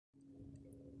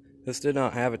This did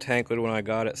not have a tank lid when I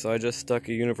got it, so I just stuck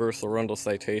a Universal Rundle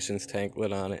Citations tank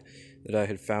lid on it that I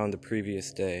had found the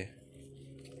previous day.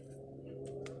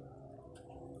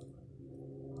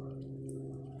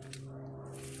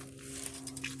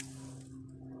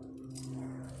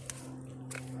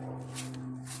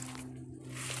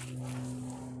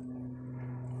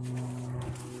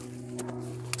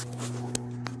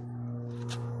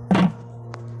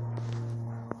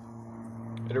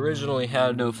 It originally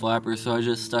had no flapper, so I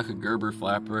just stuck a Gerber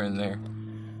flapper in there.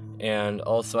 And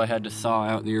also I had to saw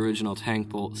out the original tank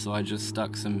bolt, so I just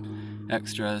stuck some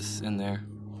extras in there.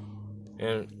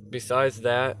 And besides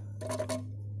that,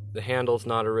 the handle's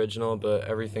not original, but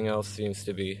everything else seems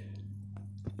to be.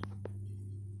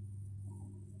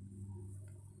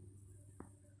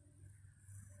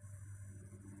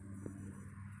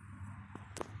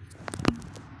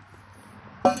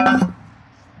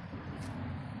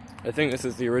 I think this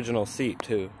is the original seat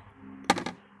too.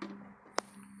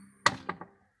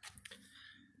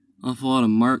 Awful lot of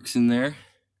marks in there.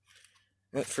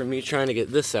 That's from me trying to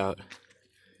get this out.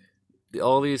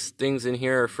 All these things in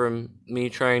here are from me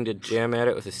trying to jam at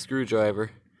it with a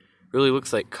screwdriver. Really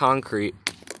looks like concrete.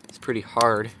 It's pretty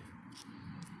hard.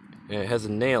 And it has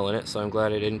a nail in it, so I'm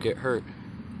glad I didn't get hurt.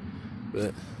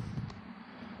 But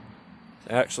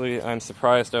actually, I'm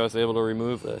surprised I was able to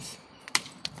remove this.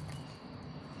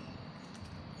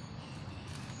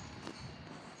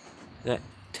 That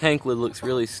tank lid looks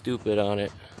really stupid on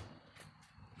it.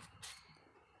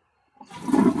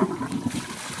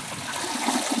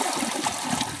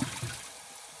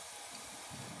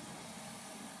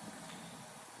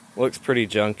 Looks pretty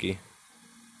junky.